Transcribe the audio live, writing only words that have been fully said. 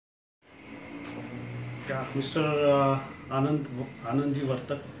Yeah, Mr. Anandji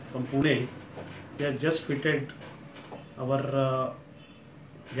Vartak from Pune, he has just fitted our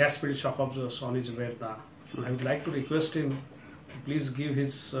gas filled shock absorbers on his Verna. I would like to request him to please give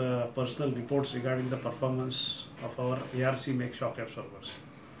his personal reports regarding the performance of our ARC make shock absorbers.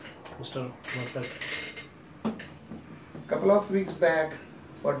 Mr. Vartak. Couple of weeks back,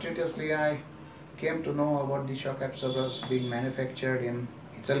 fortuitously I came to know about the shock absorbers being manufactured in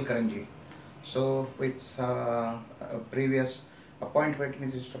Karanji. So with a previous appointment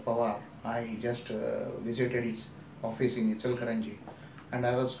with Mr. Pawar, I just visited his office in Karanji, and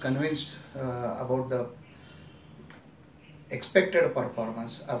I was convinced about the expected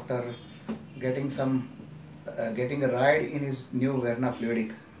performance after getting a ride in his new Verna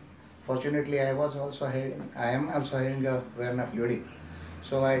Fluidic. Fortunately, I am also having a Verna Fluidic,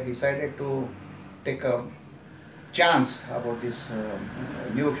 so I decided to take a chance about this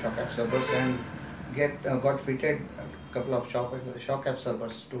new shock absorbers and got fitted a couple of shock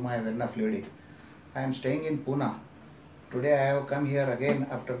absorbers to my Verna Fluidic. I am staying in Pune. Today I have come here again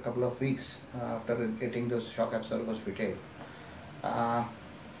after a couple of weeks after getting those shock absorbers fitted. I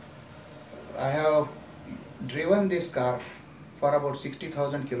have driven this car for about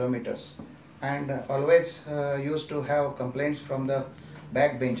 60,000 kilometers and always used to have complaints from the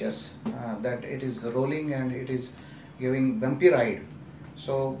back benches that it is rolling and it is giving bumpy ride.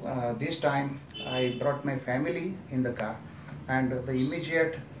 So this time I brought my family in the car, and the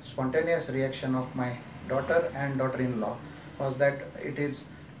immediate spontaneous reaction of my daughter and daughter-in-law was that it is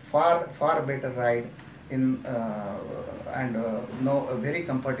far better ride in very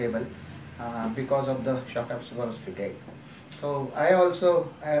comfortable because of the shock absorbers fitted. So I am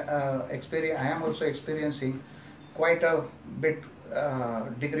also experiencing quite a bit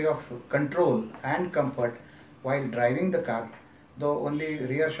degree of control and comfort while driving the car, though only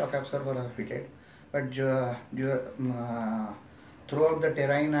rear shock absorber are fitted. But throughout the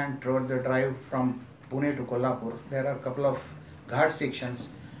terrain and throughout the drive from Pune to Kolhapur, there are a couple of ghat sections,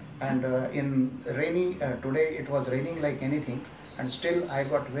 and in rainy today it was raining like anything, and still I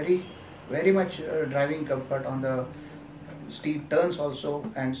got very much driving comfort on the steep turns also,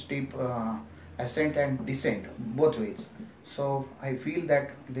 and steep ascent and descent both ways. So I feel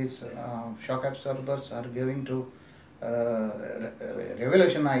that these shock absorbers are going to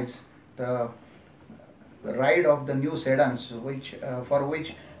revolutionize the ride of the new sedans, for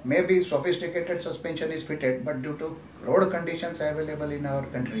which maybe sophisticated suspension is fitted, but due to road conditions available in our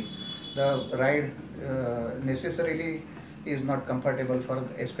country, the ride necessarily is not comfortable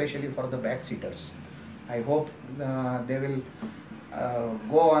especially for the back seaters. I hope they will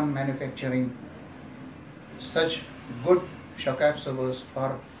go on manufacturing such good shock absorbers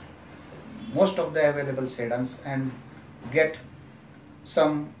for most of the available sedans and get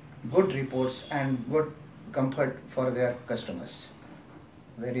some good reports and good comfort for their customers.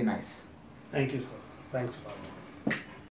 Very nice. Thank you, sir. Thanks a lot.